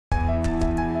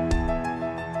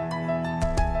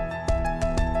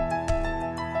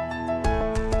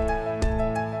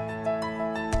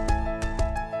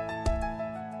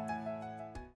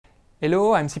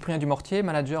Hello, I'm Taishan Demochip,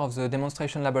 manager of the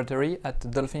demonstration laboratory at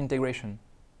Dolphin Integration.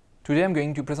 Today I'm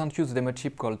going to present you the demo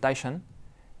chip called Taishan.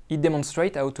 It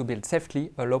demonstrates how to build safely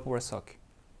a low-power SoC.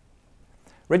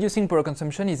 Reducing power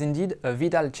consumption is indeed a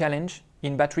vital challenge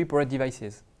in battery-powered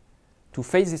devices. To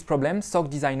face this problem, SoC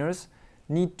designers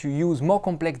need to use more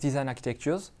complex design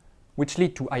architectures, which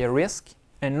lead to higher risk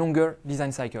and longer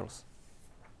design cycles.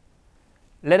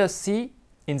 Let us see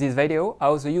in this video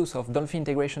how the use of Dolphin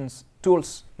Integration's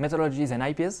tools, methodologies and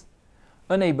IPs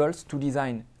enables to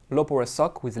design low-power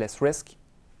SoC with less risk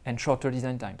and shorter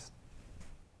design times.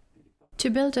 To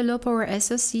build a low-power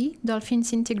SoC,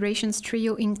 Dolphin's integrations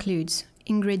trio includes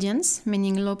ingredients,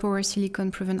 meaning low-power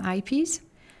silicon-proven IPs,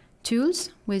 tools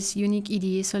with unique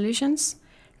EDA solutions,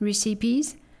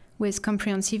 recipes with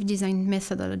comprehensive design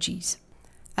methodologies.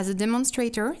 As a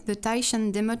demonstrator, the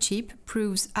Taishan Demochip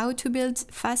proves how to build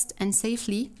fast and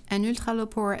safely an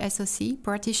ultra-low-power SoC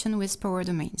partitioned with power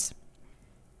domains.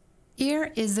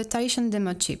 Here is the Taishan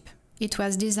Demochip. It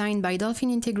was designed by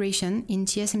Dolphin Integration in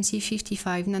TSMC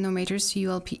 55 nanometers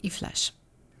ULP eFlash.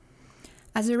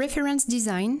 As a reference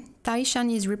design,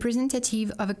 Taishan is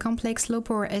representative of a complex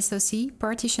low-power SoC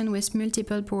partitioned with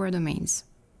multiple power domains.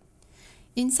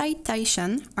 Inside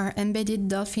Taishan are embedded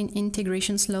Dolphin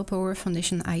Integration's low-power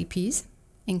foundation IPs,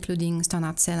 including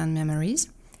standard cell and memories,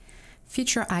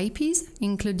 feature IPs,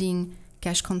 including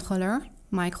cache controller,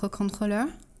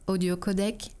 microcontroller, audio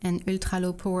codec, and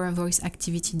ultra-low-power voice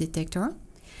activity detector,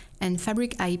 and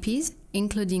fabric IPs,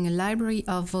 including a library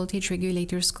of voltage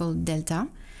regulators called Delta,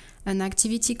 an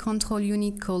activity control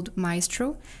unit called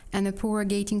Maestro, and a power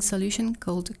gating solution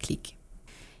called Click.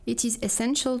 It is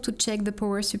essential to check the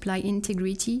power supply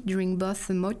integrity during both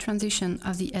the mode transition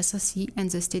of the SoC and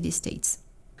the steady states.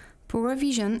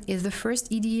 PowerVision is the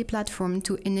first EDA platform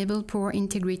to enable power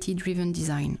integrity-driven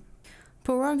design.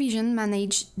 PowerVision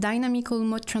manages dynamical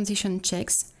mode transition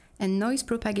checks and noise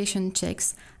propagation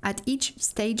checks at each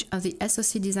stage of the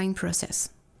SoC design process.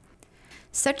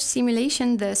 Such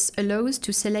simulation thus allows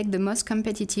to select the most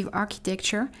competitive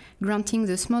architecture, granting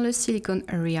the smallest silicon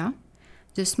area,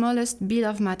 the smallest bill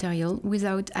of material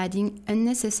without adding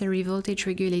unnecessary voltage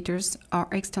regulators or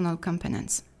external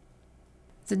components.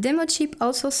 The demo chip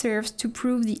also serves to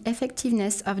prove the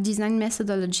effectiveness of design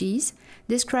methodologies,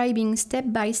 describing step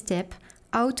by step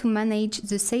how to manage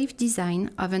the safe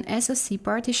design of an SoC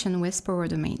partition with power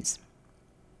domains.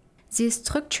 These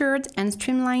structured and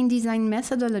streamlined design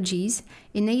methodologies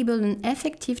enable an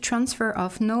effective transfer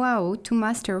of know-how to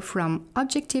master from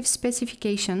objective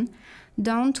specification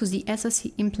down to the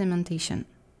SoC implementation.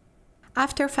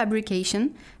 After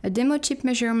fabrication, a demo chip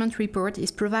measurement report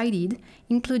is provided,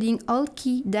 including all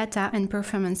key data and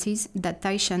performances that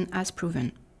Taishan has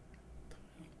proven.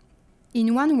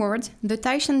 In one word, the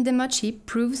Taishan demo chip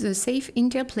proves the safe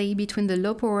interplay between the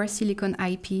low-power silicon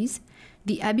IPs,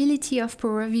 the ability of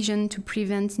PowerVision to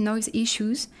prevent noise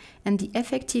issues, and the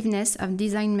effectiveness of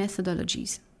design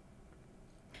methodologies.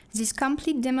 This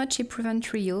complete demo chip proven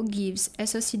trio gives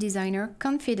SoC designer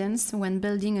confidence when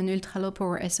building an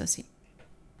ultra-low-power SoC.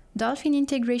 Dolphin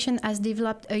Integration has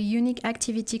developed a unique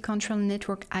activity control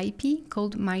network IP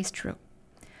called Maestro.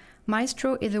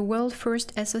 Maestro is the world's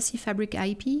first SoC fabric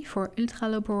IP for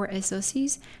ultra-low-power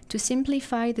SoCs to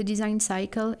simplify the design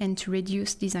cycle and to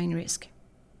reduce design risk.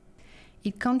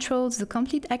 It controls the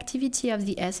complete activity of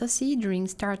the SoC during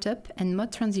startup and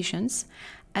mode transitions,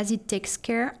 as it takes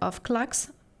care of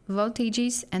clocks,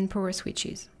 voltages, and power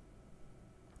switches.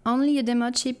 Only a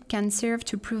demo chip can serve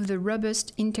to prove the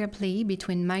robust interplay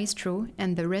between Maestro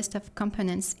and the rest of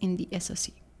components in the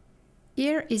SoC.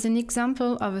 Here is an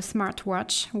example of a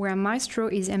smartwatch where Maestro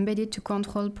is embedded to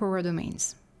control power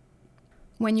domains.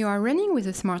 When you are running with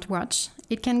a smartwatch,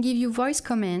 it can give you voice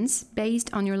commands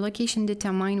based on your location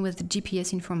determined with the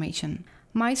GPS information.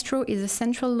 Maestro is a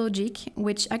central logic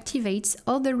which activates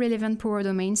all the relevant power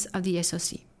domains of the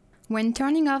SoC. When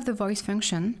turning off the voice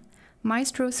function,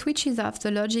 Maestro switches off the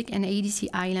logic and ADC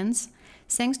islands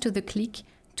thanks to the click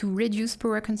to reduce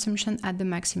power consumption at the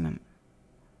maximum.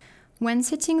 When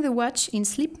setting the watch in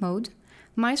sleep mode,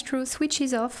 Maestro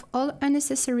switches off all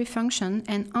unnecessary function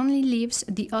and only leaves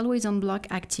the always-on block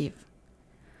active.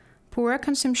 Power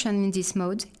consumption in this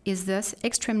mode is thus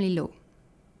extremely low.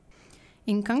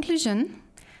 In conclusion,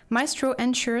 Maestro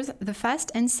ensures the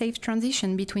fast and safe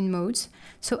transition between modes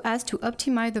so as to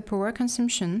optimize the power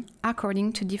consumption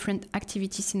according to different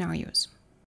activity scenarios.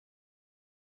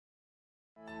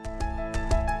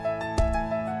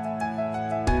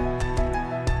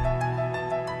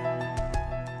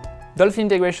 Dolphin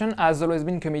Integration has always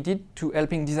been committed to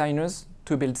helping designers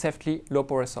to build safely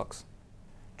low-power SoCs.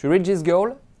 To reach this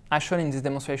goal, as shown in this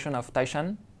demonstration of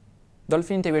Taishan,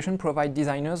 Dolphin Integration provides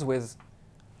designers with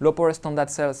low-power standard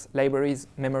cells, libraries,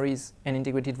 memories, and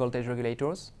integrated voltage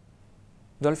regulators.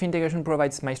 Dolphin Integration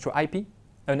provides Maestro IP,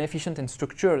 an efficient and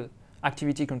structured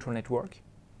activity control network.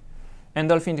 And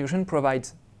Dolphin Integration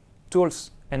provides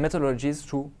tools and methodologies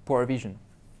through Power Vision.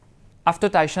 After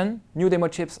Taishan, new demo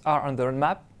chips are on the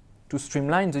roadmap to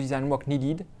streamline the design work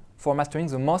needed for mastering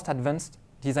the most advanced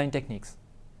design techniques.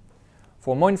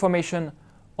 For more information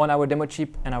on our demo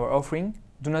chip and our offering,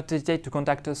 do not hesitate to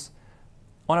contact us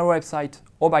on our website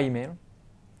or by email.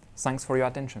 Thanks for your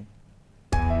attention.